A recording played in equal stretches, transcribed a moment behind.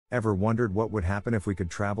Ever wondered what would happen if we could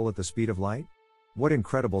travel at the speed of light? What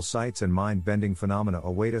incredible sights and mind-bending phenomena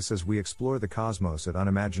await us as we explore the cosmos at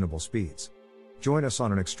unimaginable speeds? Join us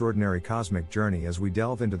on an extraordinary cosmic journey as we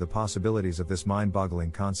delve into the possibilities of this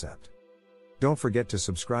mind-boggling concept. Don't forget to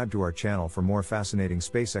subscribe to our channel for more fascinating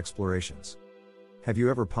space explorations. Have you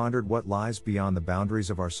ever pondered what lies beyond the boundaries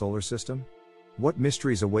of our solar system? What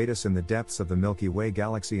mysteries await us in the depths of the Milky Way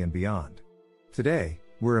galaxy and beyond? Today,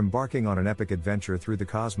 we're embarking on an epic adventure through the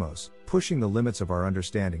cosmos, pushing the limits of our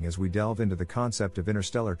understanding as we delve into the concept of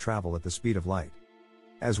interstellar travel at the speed of light.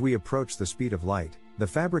 As we approach the speed of light, the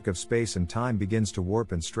fabric of space and time begins to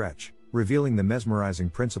warp and stretch, revealing the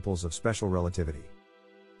mesmerizing principles of special relativity.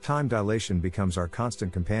 Time dilation becomes our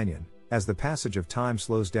constant companion, as the passage of time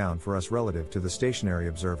slows down for us relative to the stationary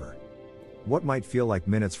observer. What might feel like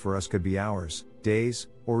minutes for us could be hours, days,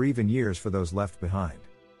 or even years for those left behind.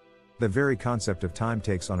 The very concept of time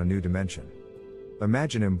takes on a new dimension.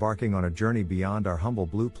 Imagine embarking on a journey beyond our humble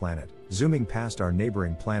blue planet, zooming past our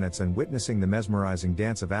neighboring planets and witnessing the mesmerizing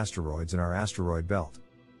dance of asteroids in our asteroid belt.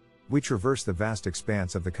 We traverse the vast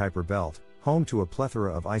expanse of the Kuiper Belt, home to a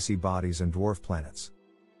plethora of icy bodies and dwarf planets.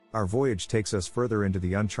 Our voyage takes us further into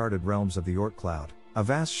the uncharted realms of the Oort cloud, a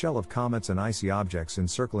vast shell of comets and icy objects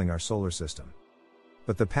encircling our solar system.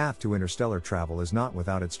 But the path to interstellar travel is not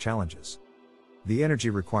without its challenges. The energy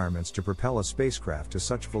requirements to propel a spacecraft to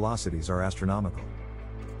such velocities are astronomical.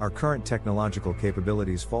 Our current technological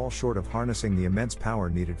capabilities fall short of harnessing the immense power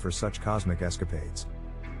needed for such cosmic escapades.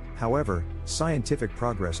 However, scientific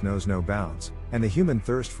progress knows no bounds, and the human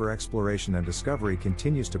thirst for exploration and discovery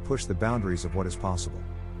continues to push the boundaries of what is possible.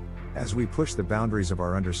 As we push the boundaries of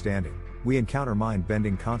our understanding, we encounter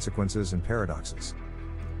mind-bending consequences and paradoxes.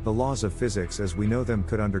 The laws of physics as we know them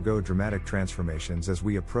could undergo dramatic transformations as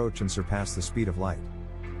we approach and surpass the speed of light.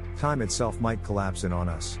 Time itself might collapse in on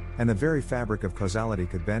us, and the very fabric of causality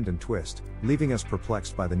could bend and twist, leaving us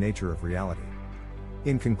perplexed by the nature of reality.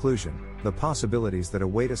 In conclusion, the possibilities that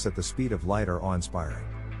await us at the speed of light are awe-inspiring.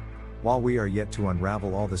 While we are yet to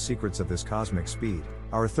unravel all the secrets of this cosmic speed,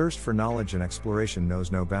 our thirst for knowledge and exploration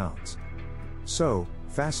knows no bounds. So,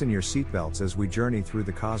 fasten your seatbelts as we journey through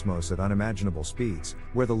the cosmos at unimaginable speeds,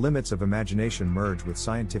 where the limits of imagination merge with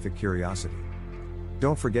scientific curiosity.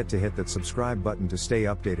 Don't forget to hit that subscribe button to stay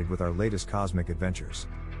updated with our latest cosmic adventures.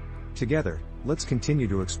 Together, let's continue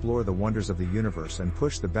to explore the wonders of the universe and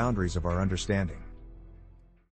push the boundaries of our understanding.